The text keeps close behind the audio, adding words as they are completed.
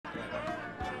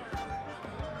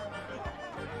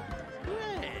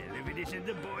to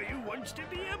the boy who wants to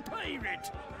be a pirate.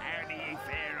 How do you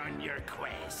fare on your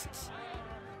quests?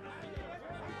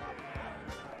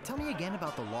 Tell me again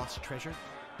about the lost treasure.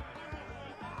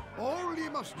 All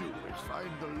you must do is find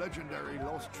the legendary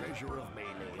lost treasure of Melee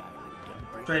Island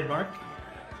and bring Trademark.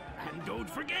 And don't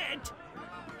forget,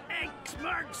 X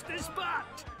marks the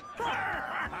spot.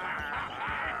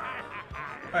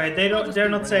 Alright, they're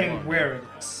not saying where it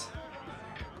is.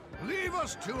 Leave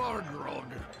us to our grog.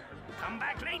 Come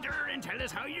back later and tell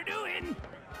us how you're doing.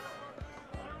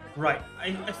 Right,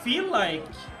 I feel like...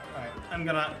 Alright, I'm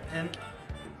gonna... And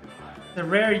the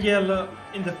rare yellow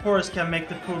in the forest can make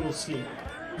the poodle sleep.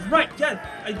 Right, yeah,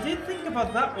 I did think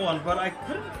about that one, but I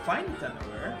couldn't find it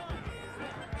anywhere.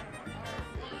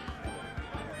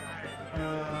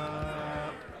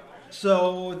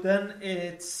 So then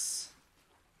it's...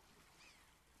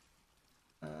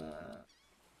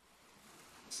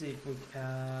 see if we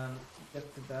can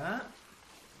get to that.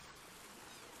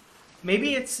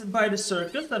 Maybe it's by the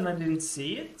circus and I didn't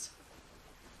see it.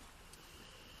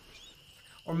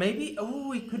 Or maybe,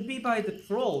 oh, it could be by the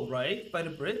troll, right? By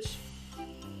the bridge.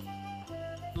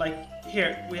 Like,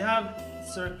 here, we have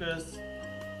circus.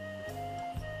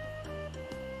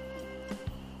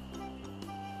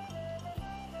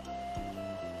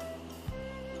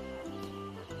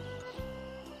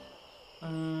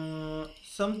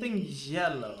 Something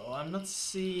yellow. I'm not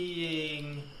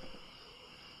seeing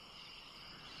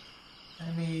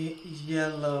any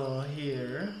yellow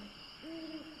here.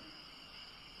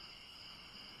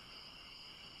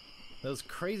 Those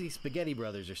crazy spaghetti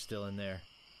brothers are still in there.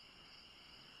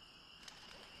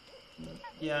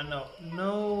 Yeah,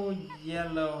 no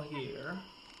yellow here.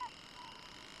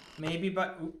 Maybe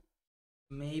by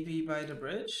the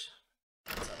bridge.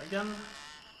 What's that again?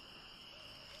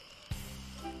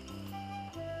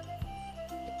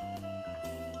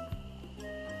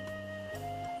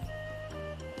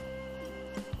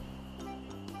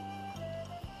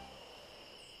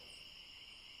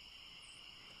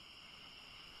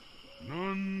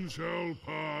 None shall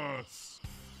pass.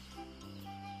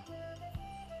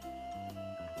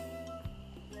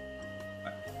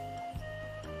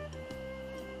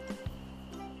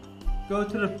 Go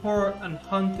to the fort and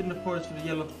hunt in the forest for the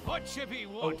yellow. What you be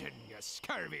wanting, you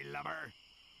scurvy lubber?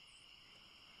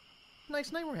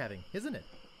 Nice night we're having, isn't it?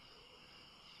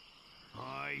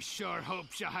 I sure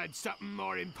hopes you had something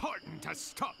more important to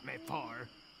stop me for.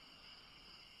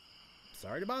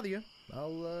 Sorry to bother you.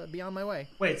 I'll be on my way.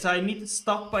 Wait, so I need to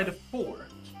stop by the fort?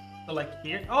 So like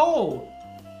here? Oh!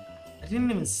 I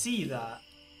didn't even see that.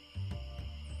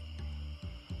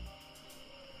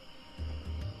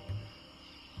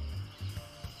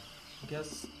 I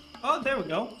guess... Oh, there we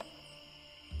go.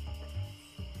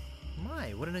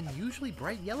 My, what an unusually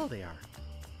bright yellow they are.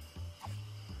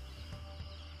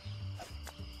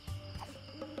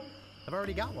 I've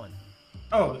already got one.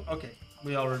 Oh, okay.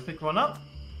 We already picked one up.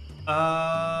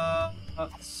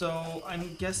 So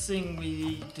I'm guessing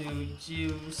we do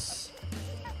juice.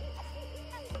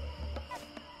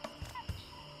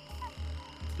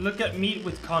 Look at meat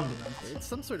with condiments. It's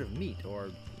some sort of meat or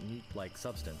meat-like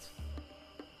substance.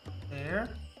 There.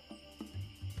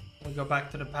 We go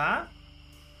back to the path.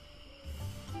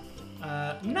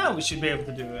 Now we should be able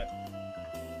to do it.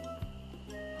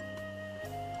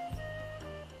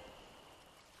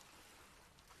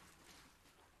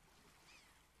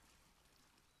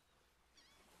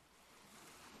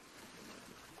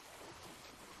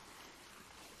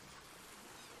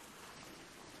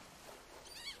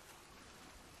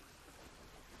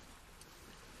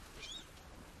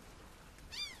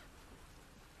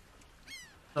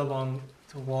 So long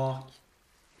to walk.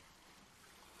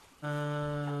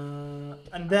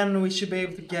 And then we should be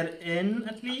able to get in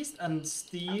at least and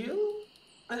steal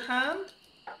the hand.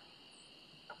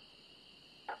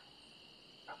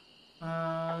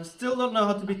 Still don't know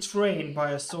how to be trained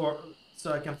by a sword,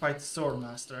 so I can fight the sword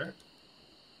master.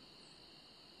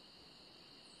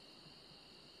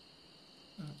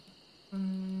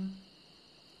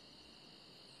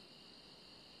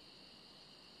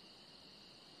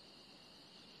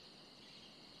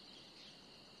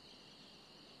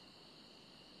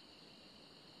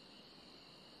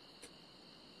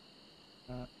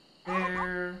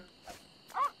 There.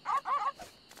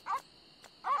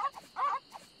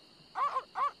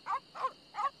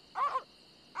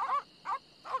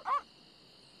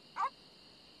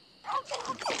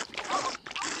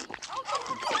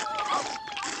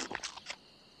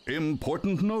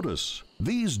 Important notice.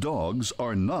 These dogs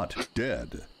are not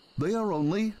dead. They are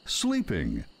only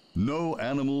sleeping. No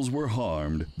animals were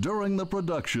harmed during the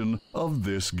production of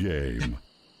this game.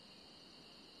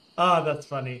 Ah, that's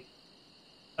funny.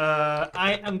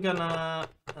 I am gonna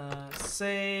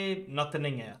save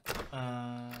nothing yet.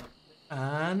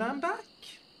 And I'm back.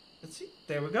 Let's see.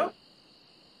 There we go.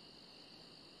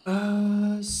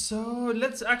 So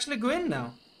let's actually go in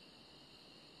now.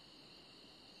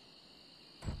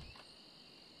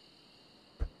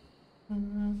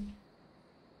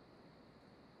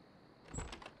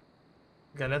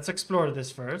 Okay, let's explore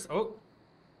this first. Oh.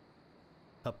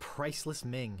 A priceless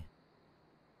Ming.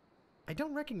 I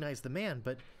don't recognize the man,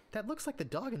 but that looks like the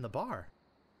dog in the bar.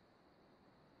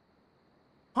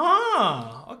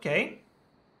 Ah, okay.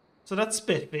 So that's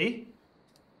Spiffy.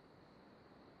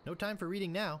 No time for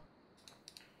reading now.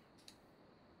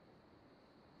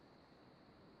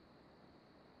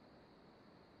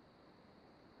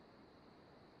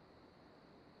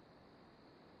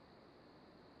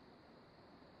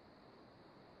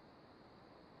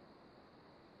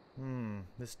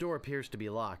 This door appears to be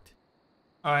locked.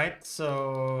 Alright,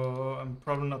 so I'm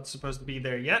probably not supposed to be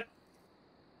there yet.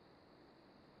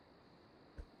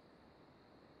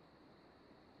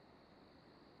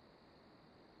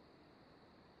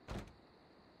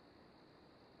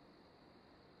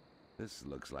 This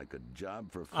looks like a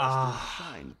job for Festive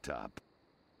Shine Top.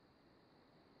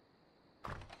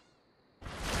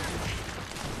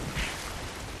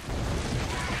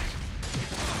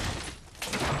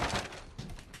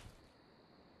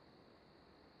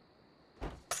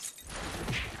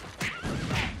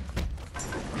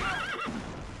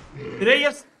 Did I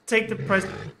just take the price?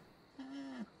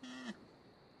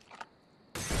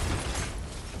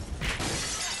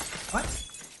 What?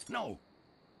 No,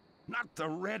 not the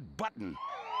red button.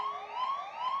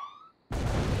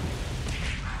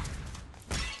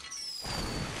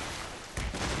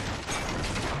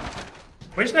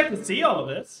 Wish I could see all of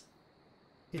this.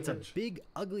 It's a big,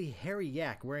 ugly, hairy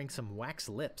yak wearing some wax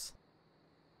lips.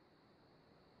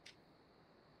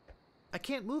 I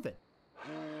can't move it.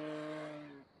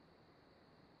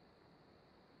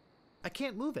 I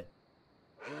can't move it.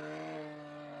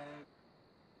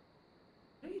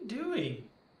 What are you doing?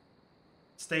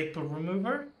 Staple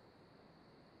remover?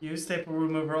 Use staple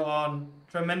remover on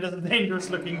tremendous dangerous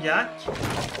looking yak.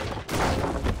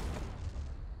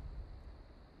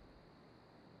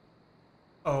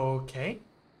 Okay.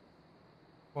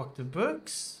 Walk the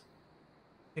books.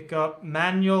 Pick up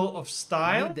manual of I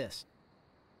style. need this.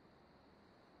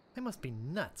 I must be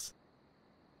nuts.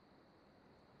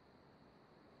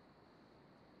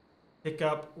 Pick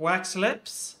up wax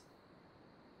lips.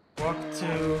 Walk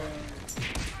to...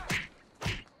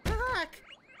 Heck!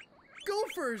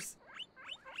 Gophers!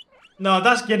 No,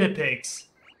 that's guinea pigs.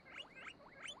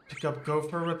 Pick up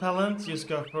gopher repellent. Use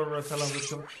gopher repellent with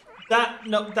gopher.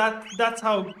 That's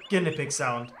how guinea pigs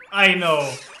sound. I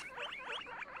know.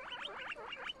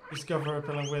 Use gopher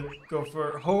repellent with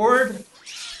gopher horde.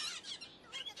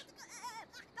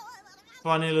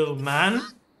 Funny little man.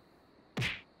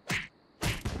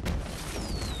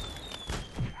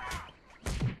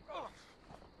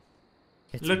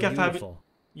 It's Look at beautiful.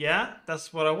 Yeah,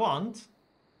 that's what I want.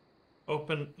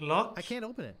 Open lock. I can't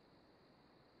open it.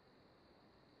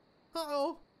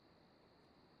 Uh-oh.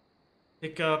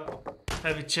 Pick up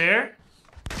heavy chair.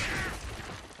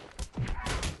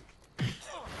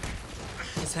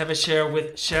 Let's have a chair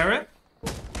with sheriff.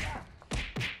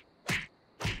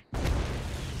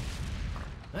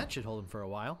 That should hold him for a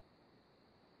while.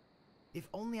 If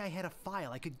only I had a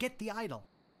file, I could get the idol.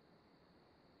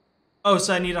 Oh,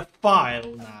 so I need a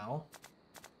file now.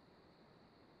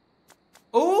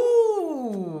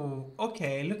 Oh,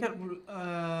 okay. Look at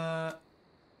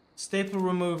staple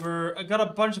remover. I got a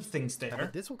bunch of things I there.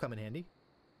 bet this will come in handy.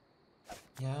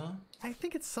 Yeah. I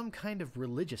think it's some kind of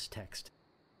religious text.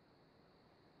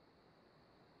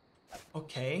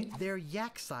 Okay. They're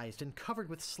yak-sized and covered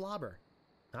with slobber.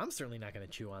 I'm certainly not going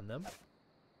to chew on them.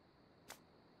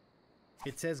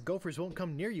 It says gophers won't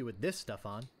come near you with this stuff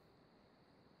on.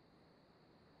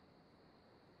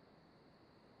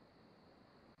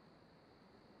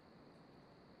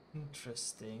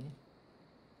 Interesting.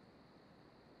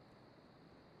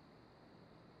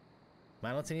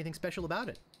 I don't see anything special about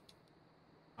it.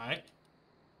 Alright.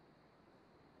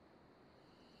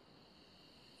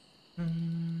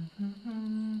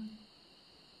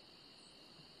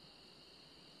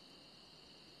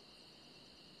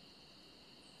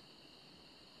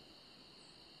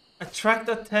 Attract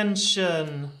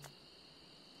attention,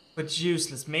 but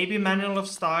useless. Maybe manual of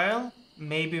style,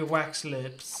 maybe wax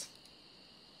lips.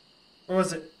 Or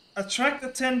was it attract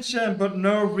attention, but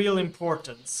no real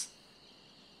importance?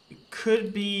 It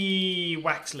could be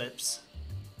wax lips.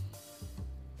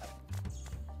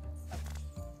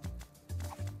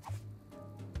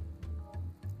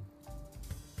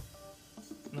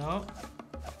 No.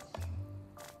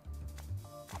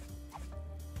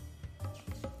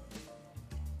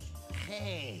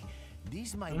 Hey,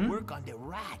 this might work on the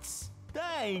rats.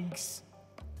 Thanks.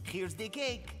 Here's the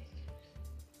cake.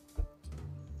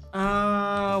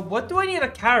 What do I need a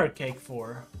carrot cake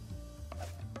for?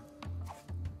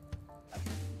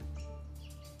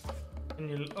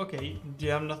 Okay, do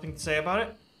you have nothing to say about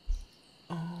it?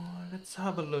 Let's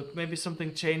have a look. Maybe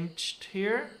something changed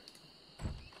here?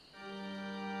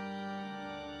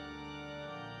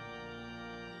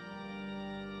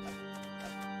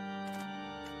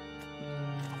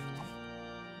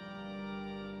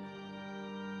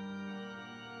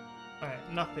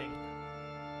 Alright, nothing.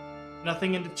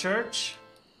 Nothing in the church?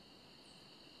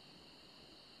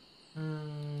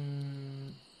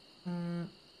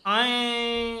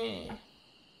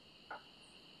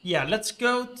 Yeah, let's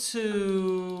go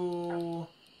to...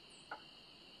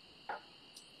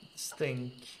 Let's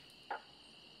think.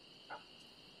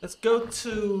 Let's go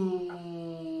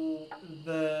to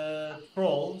the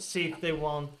troll, see if they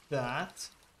want that.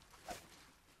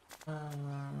 I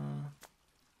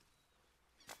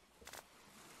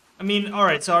mean,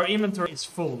 alright, so our inventory is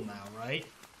full now, right?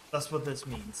 That's what this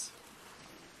means.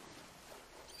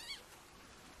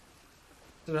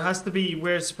 So it has to be,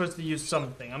 we're supposed to use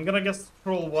something. I'm gonna guess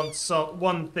troll wants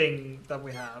one thing that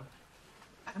we have.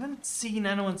 I haven't seen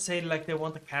anyone say like they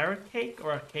want a carrot cake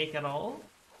or a cake at all.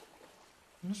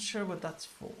 I'm not sure what that's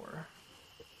for.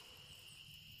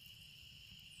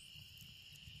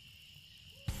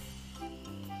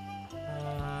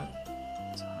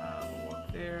 Let's have one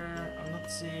there. I'm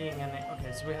not seeing any.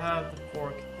 Okay, so we have the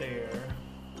fork there.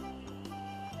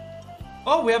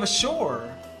 Oh, we have a shore.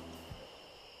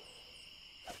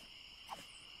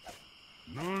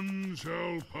 None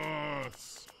shall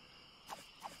pass.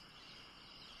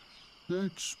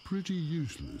 That's pretty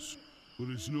useless, But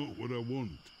it's not what I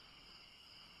want.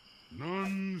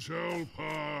 None shall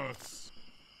pass.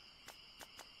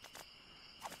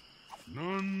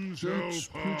 None shall that's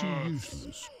pass. pretty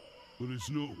useless. But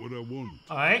it's not what I want.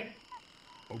 Alright.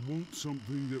 I want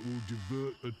something that will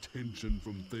divert attention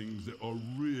from things that are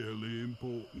really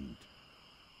important.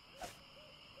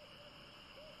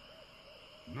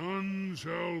 None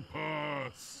shall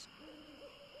pass.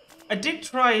 I did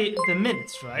try the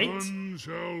mints, right? None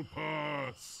shall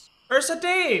pass. Ursa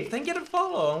Dave, thank you for the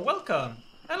follow and welcome.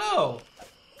 Hello.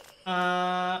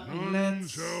 None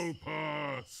Let's... shall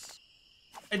pass.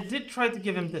 I did try to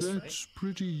give him this, That's right?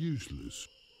 pretty useless.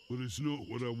 But it's not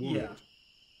what I want. Yeah.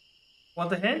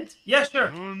 Want a hint? Yeah,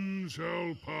 sure. None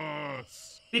shall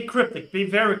pass. Be cryptic. Be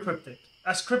very cryptic.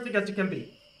 As cryptic as you can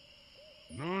be.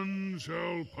 None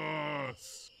shall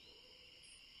pass.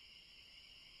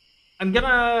 I'm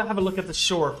gonna have a look at the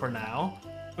shore for now.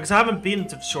 Because I haven't been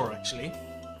to the shore, actually.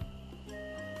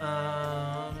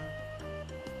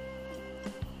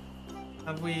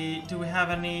 Do we have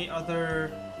any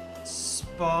other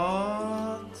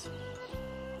spot?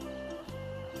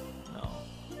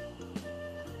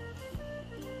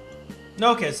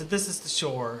 No. Okay, so this is the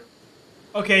shore.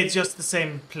 Okay, it's just the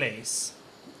same place.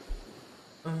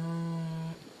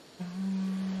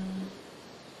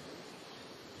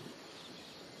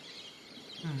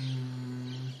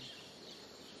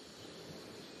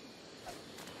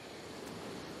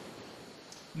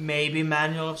 Maybe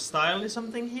Manual of Style is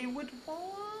something he would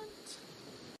want?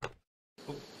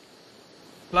 Oh.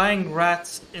 Flying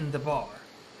rats in the bar.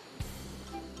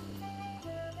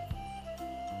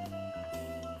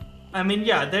 I mean,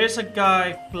 yeah, there's a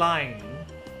guy flying.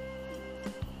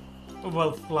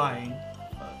 Well, flying.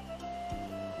 But...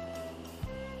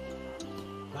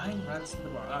 Flying rats in the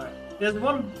bar. Alright. There's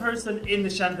one person in the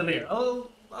chandelier.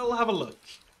 I'll have a look.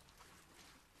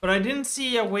 But I didn't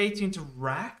see a way to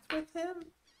interact with him.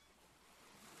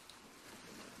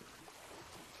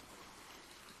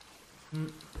 I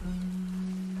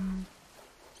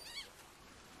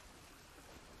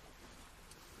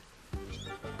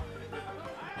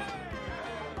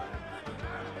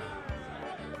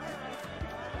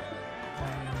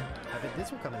bet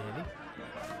this will come in handy.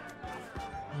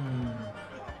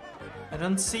 I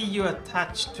don't see you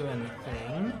attached to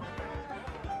anything.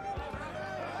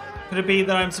 Could it be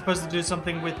that I'm supposed to do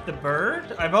something with the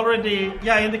bird? I've already...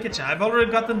 Yeah, in the kitchen. I've already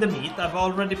gotten the meat. I've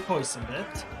already poisoned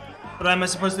it. But am I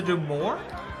supposed to do more?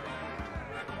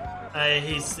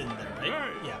 He's in there, right?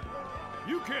 Hey, Yeah.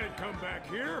 you can't come back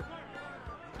here.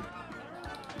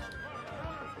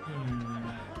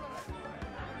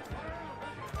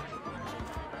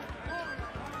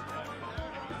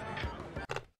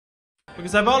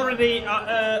 Because I've already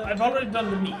done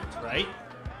the meat, right?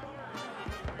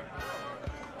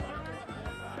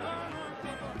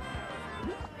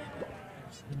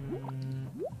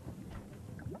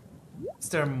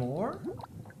 there more?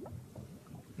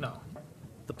 No.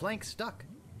 The plank's stuck.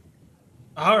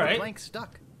 All The right. plank's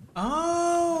stuck.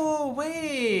 Oh, I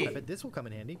wait. bet this will come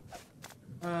in handy.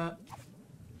 Uh,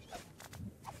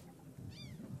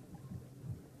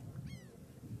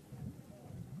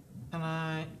 can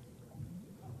I?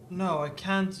 No, I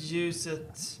can't use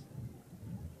it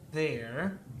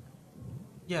there.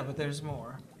 Yeah, but there's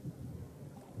more.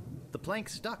 The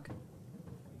plank's stuck.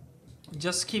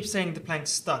 Just keep saying the plank's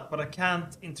stuck, but I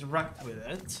can't interact with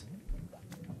it.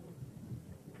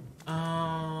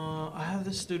 I have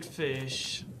the stewed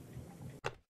fish.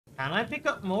 Can I pick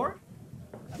up more?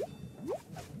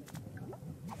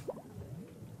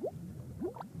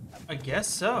 I guess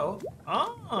so.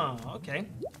 Ah, okay.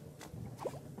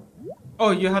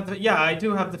 Oh, you have the... Yeah, I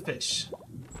do have the fish.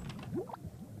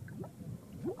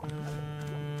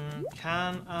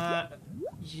 Can I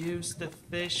use the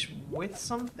fish with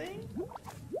something?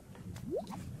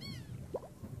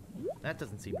 That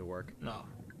doesn't seem to work. No.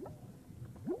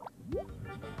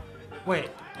 Wait,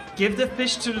 give the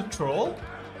fish to the troll?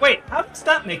 Wait, how does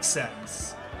that make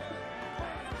sense?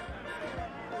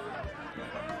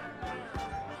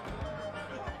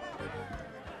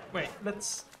 Wait,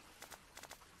 let's...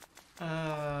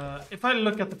 if I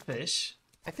look at the fish...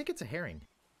 I think it's a herring.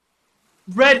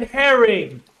 Red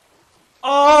herring!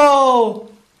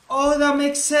 Oh! Oh, that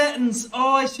makes sense!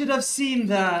 Oh, I should have seen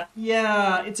that.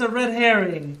 Yeah, it's a red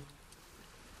herring.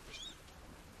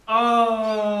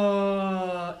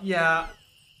 Oh, yeah.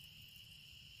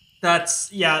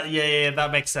 That's... Yeah,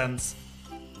 that makes sense.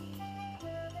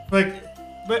 But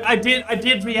I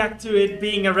did react to it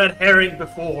being a red herring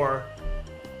before.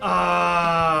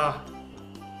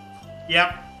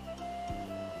 Yep.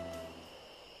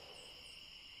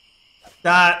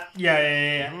 That,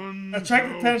 yeah.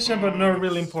 Attract attention, but no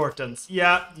real importance.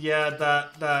 Yeah,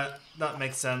 that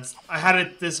makes sense. I had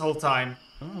it this whole time.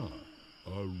 Ah,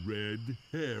 a red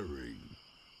herring.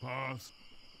 Pass.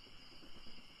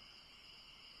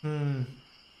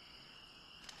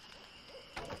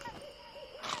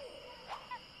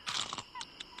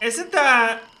 Isn't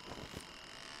that...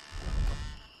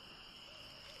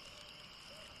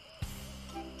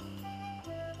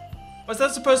 Was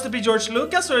that supposed to be George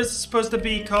Lucas, or is it supposed to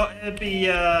be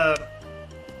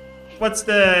what's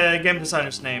the game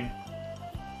designer's name?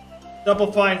 Double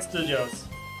Fine Studios.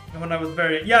 And when I was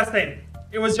very... Yeah, same.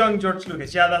 It was young George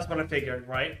Lucas. Yeah, that's what I figured,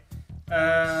 right?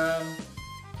 Yeah,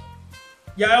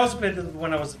 I also played this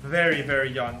when I was very,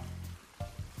 very young.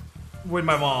 With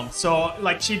my mom. So,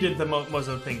 like, she did the most of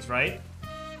the things, right?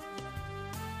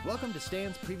 Welcome to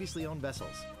Stan's previously owned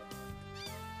vessels.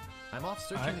 I'm off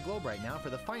searching the globe right now for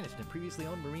the finest in previously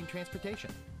owned marine transportation.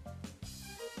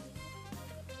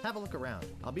 Have a look around.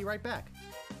 I'll be right back.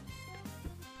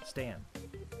 Stan.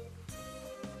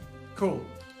 Cool.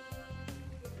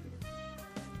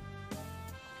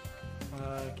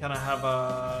 Can I have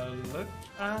a look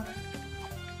at...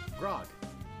 Grog.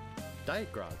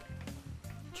 Diet Grog.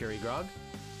 Cherry Grog.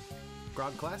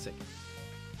 Grog Classic.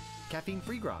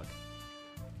 Caffeine-free Grog.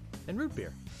 And root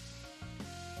beer.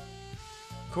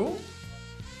 Cool.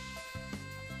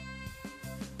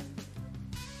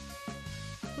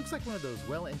 Looks like one of those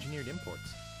well-engineered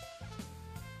imports.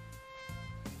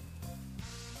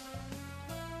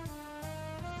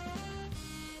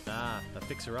 Ah, a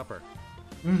fixer-upper.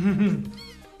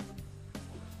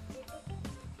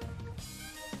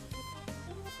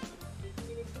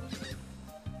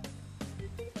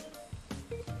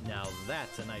 Now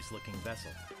that's a nice-looking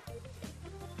vessel.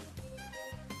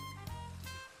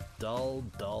 Dull,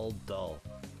 dull, dull.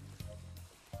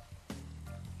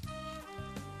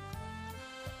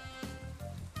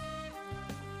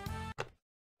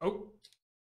 Oh.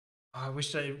 I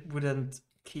wish I wouldn't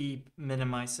keep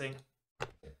minimizing.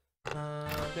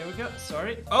 There we go.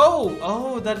 Sorry.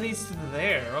 Oh, that leads to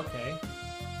there. Okay.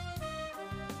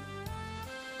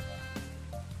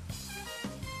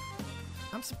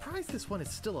 I'm surprised this one is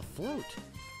still afloat.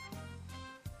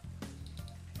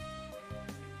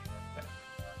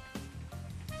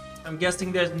 I'm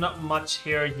guessing there's not much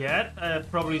here yet.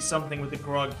 Probably something with the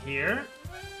grog here.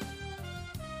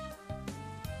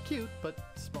 Cute, but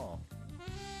small.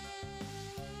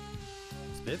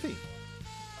 Spiffy.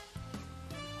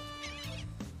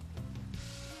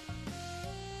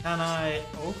 Can I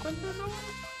open the door?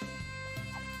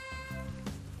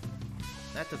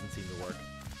 That doesn't seem to work.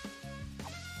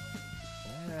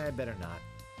 I better not.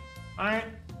 Alright.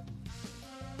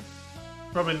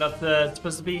 Probably not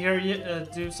supposed to be here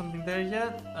yet. Do something there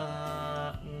yet.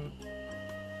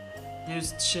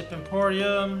 Used ship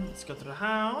Emporium. Let's go to the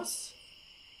house.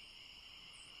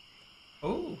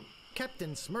 Oh.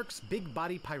 Captain Smirk's Big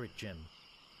Body Pirate Gym.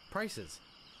 Prices.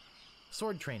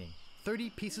 Sword training, 30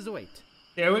 pieces of weight.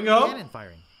 There we go. Cannon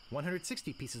firing,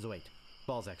 160 pieces of weight.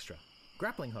 Balls extra.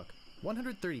 Grappling hook,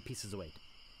 130 pieces of weight.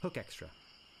 Hook extra.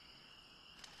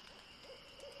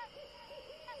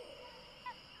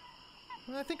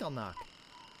 Well, I think I'll knock.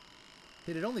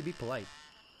 It'd only be polite.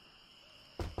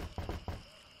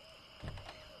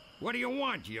 What do you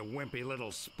want, you wimpy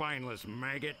little spineless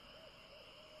maggot?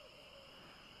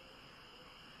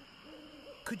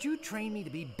 Could you train me to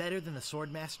be better than the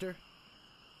Swordmaster?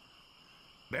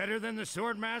 Better than the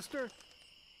Swordmaster?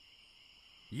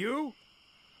 You?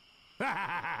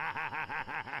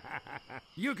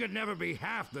 You could never be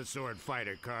half the sword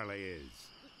fighter Carla is.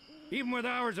 Even with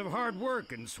hours of hard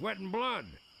work and sweat and blood.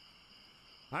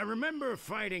 I remember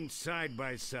fighting side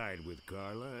by side with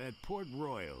Carla at Port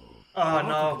Royal. Oh, The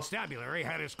no. constabulary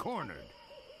had us cornered.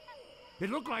 It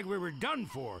looked like we were done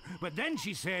for, but then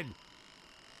she said,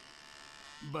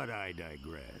 "But I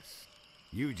digress.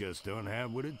 You just don't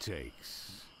have what it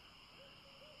takes."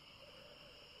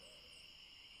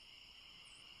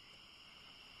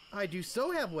 I do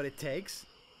so have what it takes.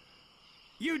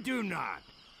 You do not.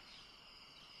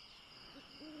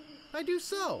 I do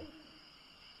so.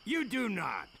 You do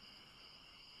not.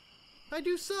 I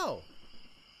do so.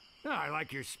 I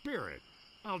like your spirit.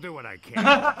 I'll do what I can.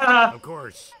 Of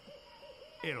course,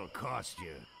 it'll cost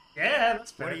you. Yeah,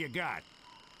 that's fair. What do you got?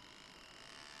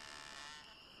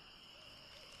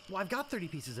 Well, I've got 30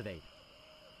 pieces of 8.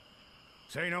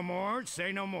 Say no more,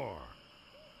 say no more.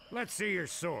 Let's see your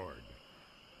sword.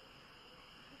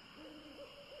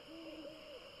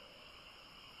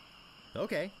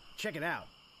 Okay, check it out.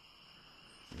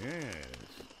 Yes,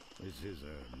 this is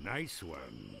a nice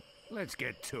one. Let's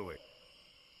get to it.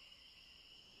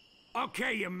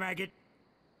 Okay, you maggot.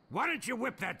 Why don't you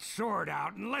whip that sword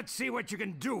out and let's see what you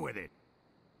can do with it?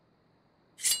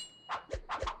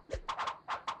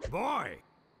 Boy,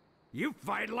 you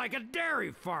fight like a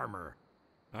dairy farmer.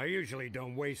 I usually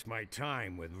don't waste my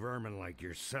time with vermin like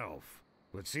yourself.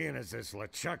 But seeing as this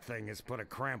LeChuck thing has put a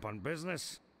cramp on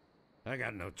business, I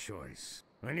got no choice.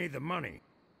 I need the money.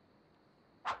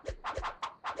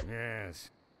 Yes,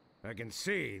 I can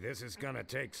see this is gonna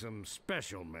take some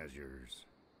special measures.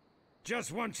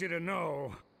 Just want you to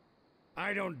know,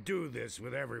 I don't do this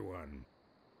with everyone.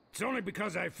 It's only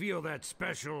because I feel that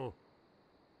special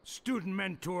student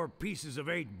mentor pieces of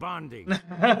 8 bonding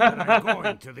that I'm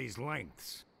going to these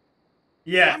lengths.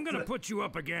 Yeah. I'm gonna put you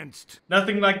up against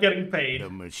Nothing like getting paid. the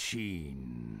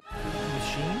machine.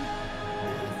 Machine?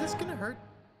 Is this gonna hurt?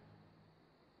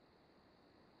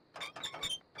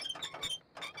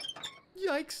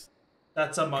 Yikes.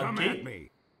 That's a Come at monkey. me.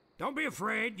 Don't be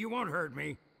afraid, you won't hurt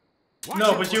me. Watch No,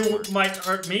 your but you footwork. might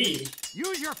hurt me.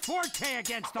 Use your forte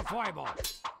against the foible.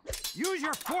 Use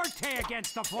your forte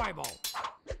against the foible.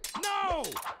 No!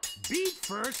 Beat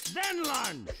first, then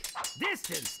lunge.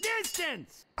 Distance,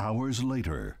 distance! Hours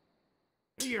later.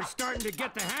 You're starting to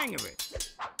get the hang of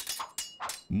it.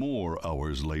 More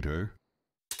hours later.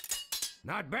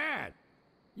 Not bad.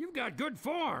 You've got good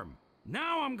form.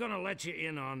 Now I'm gonna let you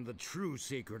in on the true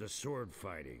secret of sword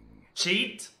fighting.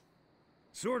 Cheat?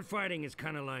 Sword fighting is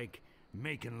kind of like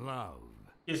making love.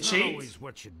 You It's cheat? not always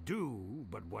what you do,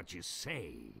 but what you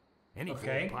say. Any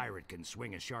Okay. fool pirate can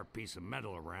swing a sharp piece of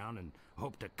metal around and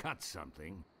hope to cut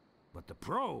something. But the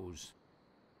pros,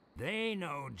 they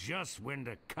know just when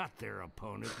to cut their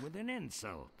opponent with an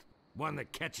insult. One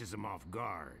that catches them off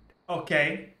guard.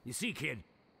 Okay. You see, kid,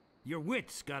 your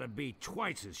wit's gotta be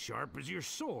twice as sharp as your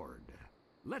sword.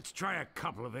 Let's try a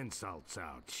couple of insults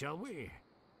out, shall we?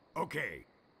 Okay,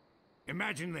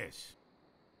 imagine this.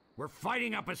 We're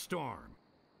fighting up a storm.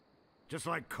 Just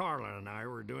like Carla and I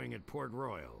were doing at Port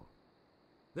Royal.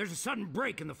 There's a sudden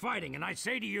break in the fighting, and I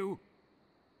say to you,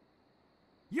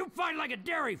 you fight like a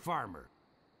dairy farmer.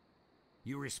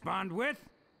 You respond with,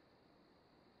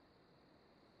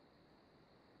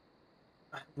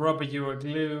 Rubber, you are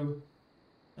glue.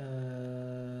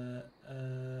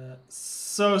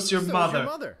 So's your So's mother. your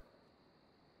mother.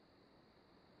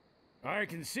 I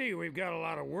can see we've got a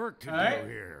lot of work to Alright. do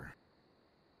here.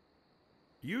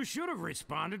 You should have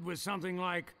responded with something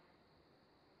like,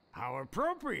 how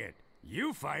appropriate.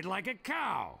 You fight like a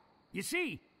cow. You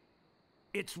see,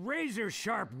 it's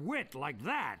razor-sharp wit like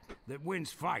that that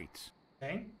wins fights.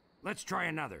 Okay. Let's try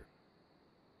another.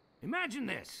 Imagine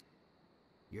this.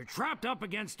 You're trapped up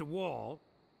against a wall.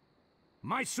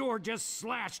 My sword just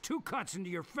slashed 2 cuts into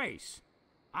your face.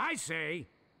 I say,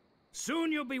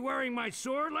 soon you'll be wearing my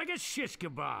sword like a shish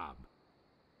kebab.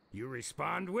 You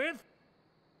respond with,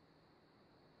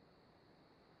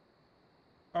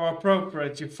 How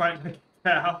appropriate, you fight like a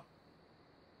cow.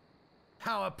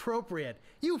 How appropriate.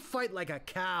 You fight like a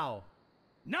cow.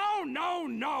 No, no,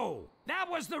 no!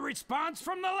 That was the response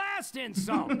from the last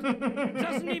insult!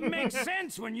 Doesn't even make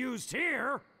sense when used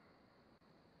here!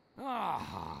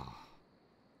 Ah.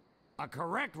 A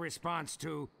correct response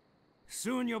to,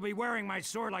 soon you'll be wearing my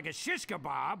sword like a shish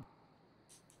kebab,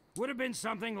 would have been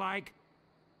something like,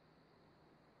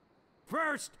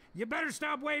 first, you better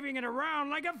stop waving it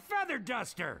around like a feather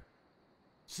duster!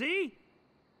 See?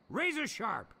 Razor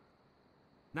sharp.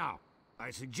 Now,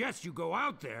 I suggest you go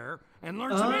out there and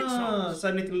learn some insults. So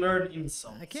I need to learn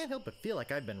insults. I can't help but feel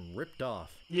like I've been ripped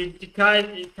off. You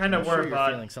kind I'm of sure were, you're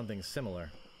but feeling something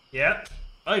similar. yeah.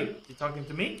 Oh, you talking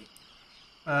to me?